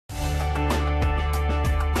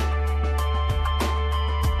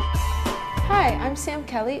Hi, I'm Sam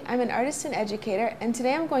Kelly. I'm an artist and educator, and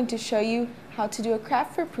today I'm going to show you how to do a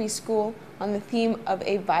craft for preschool on the theme of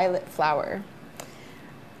a violet flower.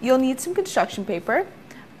 You'll need some construction paper.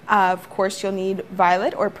 Of course, you'll need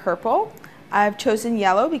violet or purple. I've chosen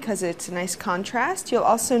yellow because it's a nice contrast. You'll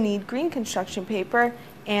also need green construction paper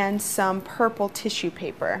and some purple tissue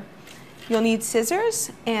paper. You'll need scissors,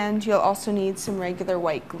 and you'll also need some regular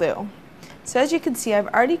white glue. So as you can see, I've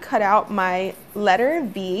already cut out my letter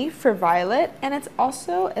V for violet, and it's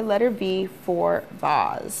also a letter V for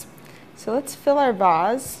vase. So let's fill our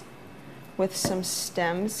vase with some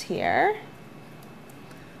stems here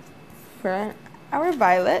for our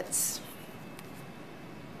violets.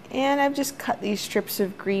 And I've just cut these strips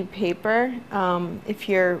of green paper. If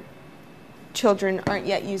your children aren't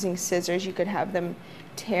yet using scissors, you could have them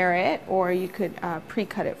tear it, or you could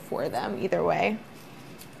pre-cut it for them, either way.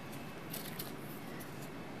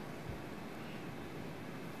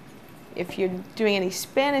 If you're doing any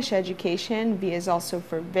Spanish education, V is also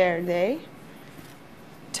for verde.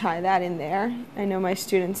 Tie that in there. I know my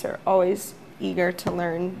students are always eager to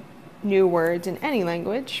learn new words in any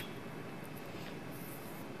language.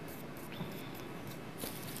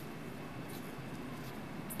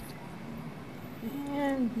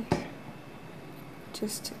 And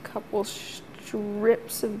just a couple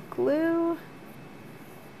strips of glue.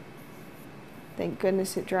 Thank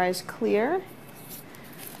goodness it dries clear.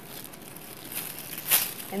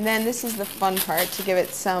 And then this is the fun part, to give it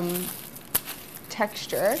some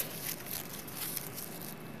texture.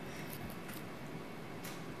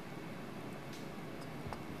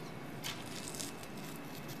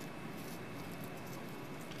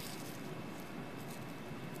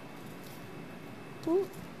 Ooh.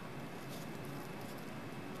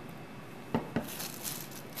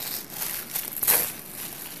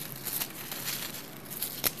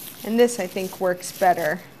 And this, I think, works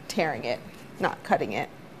better tearing it, not cutting it,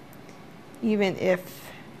 even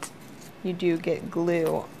if you do get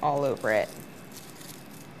glue all over it.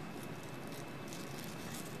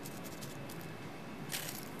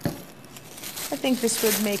 I think this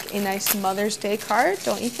would make a nice Mother's Day card,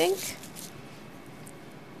 don't you think?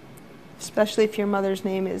 Especially if your mother's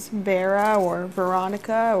name is Vera or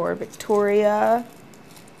Veronica or Victoria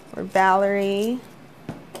or Valerie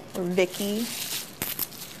or Vicky.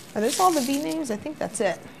 Are those all the V names? I think that's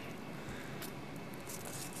it.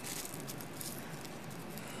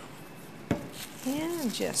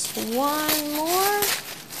 And just one more.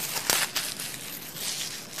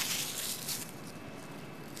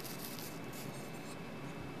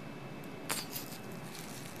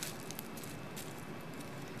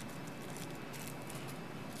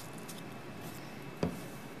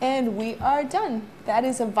 And we are done. That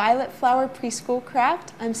is a violet flower preschool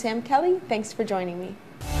craft. I'm Sam Kelly. Thanks for joining me.